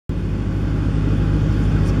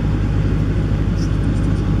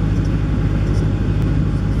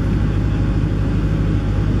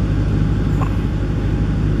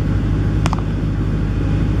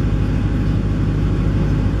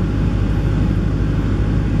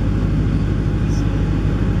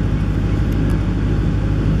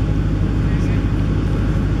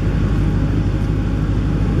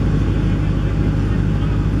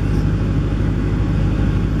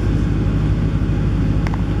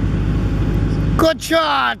Good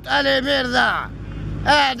shot, Ali Mirza.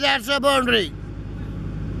 And that's a boundary.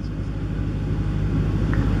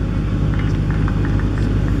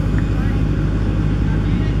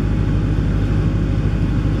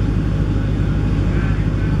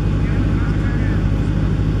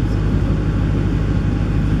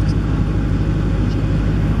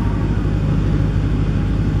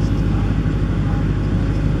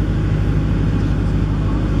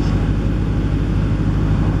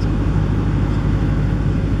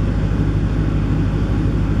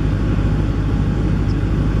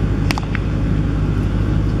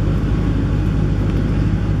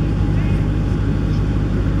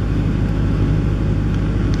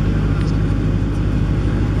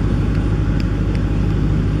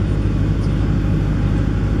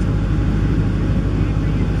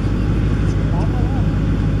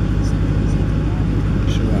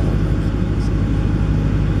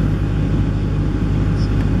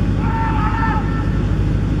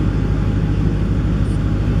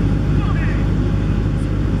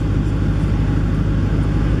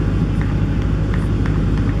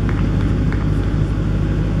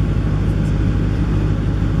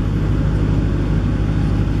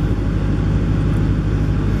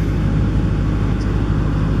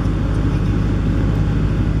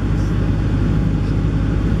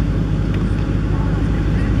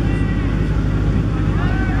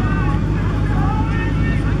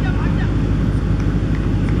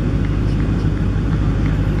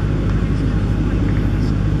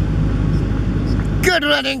 Good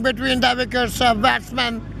running between the wickets of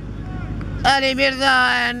batsmen Ali Mirza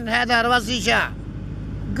and HAIDER WASI Shah.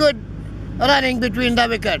 Good running between the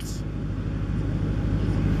wickets.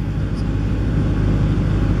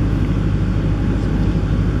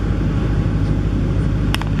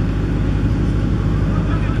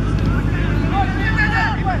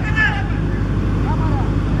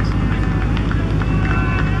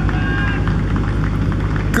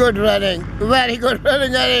 Good running, very good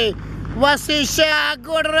running, Ali Wasi Shah,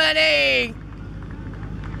 good running.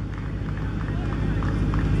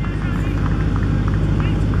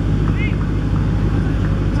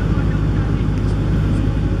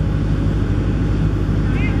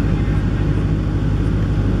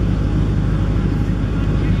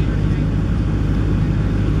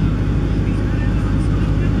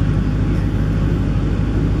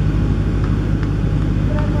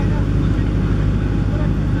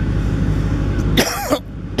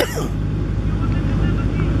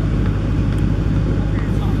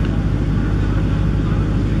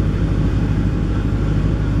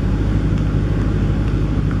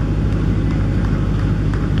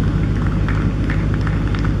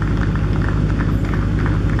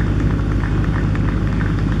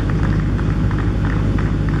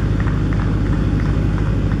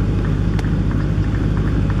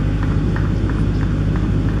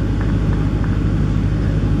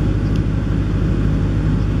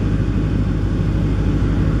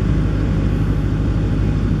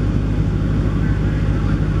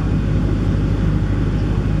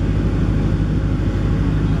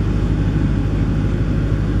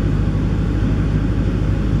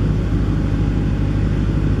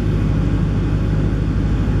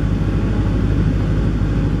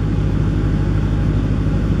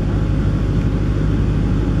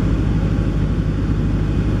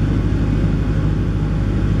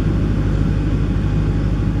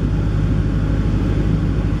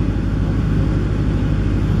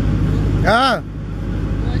 हाँ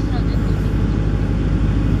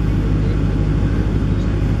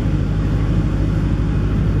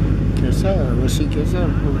कैसा वसी कैसा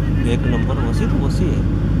एक number वसी तो वसी है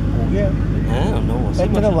हो गया हैं नो वसी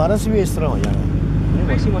तेरा वारस भी इस तरह हो जाना नहीं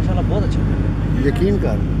वसी माशाल्लाह बहुत अच्छा है यकीन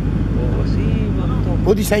कर वसी तो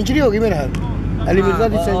वो दी सेंचुरी होगी मेरे हाथ अली मिर्जा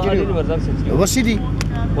दी सेंचुरी वसी दी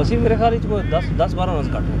वसी मेरे ख्याल में 10 12 रन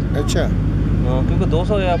काटे अच्छा क्योंकि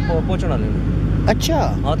 200 या पहुंचना नहीं अच्छा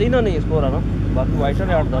हाँ तो इन्होंने स्कोर है ना बाकी वाइटर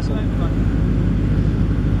है 8-10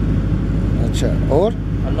 अच्छा और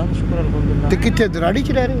अल्लाह का शुक्र अल्हम्दुलिल्लाह तो कितने दराड़ी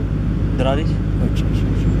च रह रहे हो दरारी अच्छा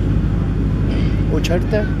वो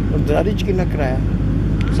छड़ता है और दरारी च कितना किराया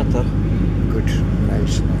 70 गुड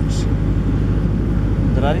नाइस नाइस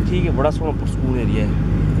दरारी ठीक है बड़ा सोहना पुरस्कून एरिया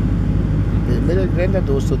है मेरे रहंदा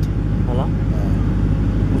दोस्त थे हाला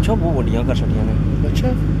अच्छा वो बढ़िया कर छड़ियां ने अच्छा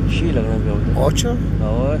शी लगना पे होते अच्छा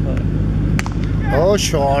ओए होए ओ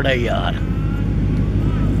शॉट है यार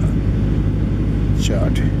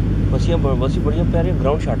शॉट वसी बढ़िया प्यारी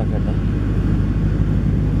ग्राउंड शॉट करता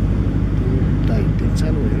 2.5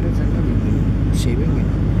 साल हो गए संगा भी सेविंग है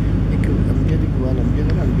एक अमजद इकबाल अमजद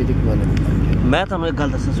है ना अमजद इकबाल मैं तो मैं गल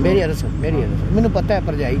दस मेरी अरस मैंने पता है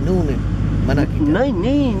पर जाई नू ने मना किया नहीं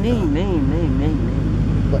नहीं नहीं नहीं नहीं नहीं नहीं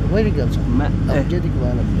मेरी गल सुन मैं अमजद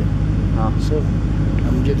इकबाल अमजद हाँ सुन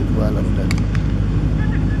अमजद इकबाल अमजद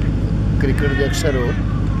क्रिकेट दे अक्सर हो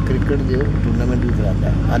क्रिकेट दे टूर्नामेंट भी कराता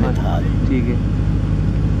है आने था ठीक है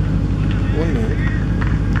उन्हें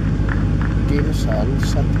 3 साल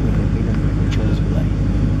 7 महीने पहले इंश्योरेंस बुलाई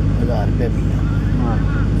 1000 रुपये महीना हाँ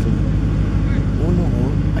उन्होंने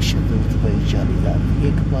अशद रुपये 40,000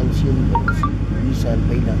 एक पॉलिसी उन्होंने 20 साल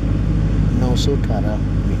पहला 918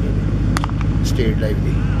 महीने में स्टेट लाइफ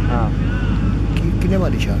दी हाँ कितने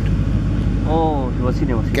वाली शॉट ओ वसी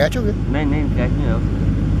ने वसी कैच हो गया नहीं नहीं कैच नहीं हुआ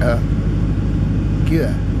हाँ क्यों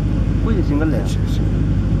है कुछ सिंगल है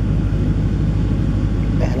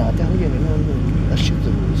पहलाते हो गए ना उन्होंने अशद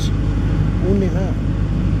रूल्स उन्हें ना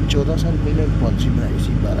 14 साल पहले एक पॉलिसी बनाई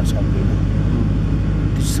थी 12 साल पहले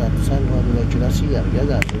 7 साल बाद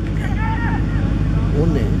 84,000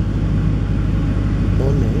 उन्हें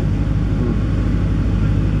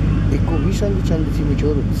एक को 20 साल की चल रही थी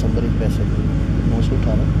मेच्योर दिसंबर एक पैसे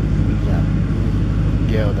 918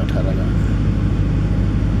 गया होता 18,000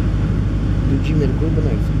 दूजी मेरे को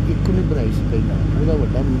बनाई थी एक को नहीं बनाई थी पहला पूरा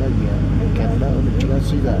बड़ा मुंडा गया कैनेडा उन्हें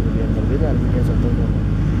 84,000 मिले 90,000 मिले 70,000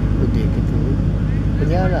 वो देख के तो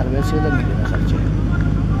 50,000 वैसे उधर मिले ना खर्चे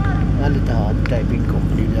अल-इत्तेहाद टाइपिंग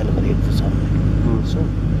कंपनी गल करिए तो सामने सो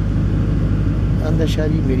अंदर शाह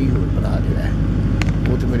जी मेरी होर बना जो है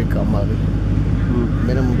वो तो मेरे काम आ गई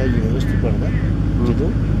मेरा मुंडा यूनिवर्सिटी पढ़ता जो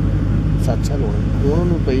 7 साल होने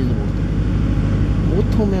उन्होंने पई जरूरत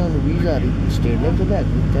उतों मैं उन्होंने 20,000 स्टेट लेवल तो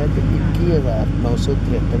लैके दिता है तो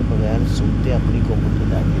 21,973 बगैर सूद के अपनी कंपनी को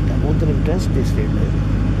लैके दिता उधर इंटरेस्ट दे स्टेट लेवल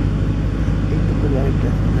एक तो बगैर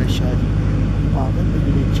इंटरेस्ट शाह जी पागल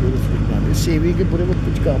मेरी इंश्योरेंस निकालते सेविंग के पूरे वक्त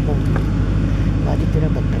कुछ काम होती है आज तेरा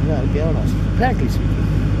 72,000 रुपया होना फ्रैंकली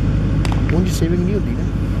स्पीकिंग उनकी सेविंग नहीं होती ना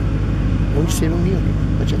उनकी सेविंग नहीं होती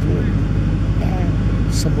बचत नहीं होती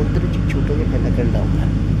समुद्र च छोटा जिहा गल्ला करना होता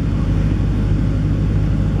है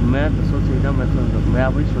मैं तो सोच रहा मैं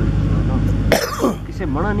अपनी सोच किसी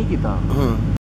मना नहीं किया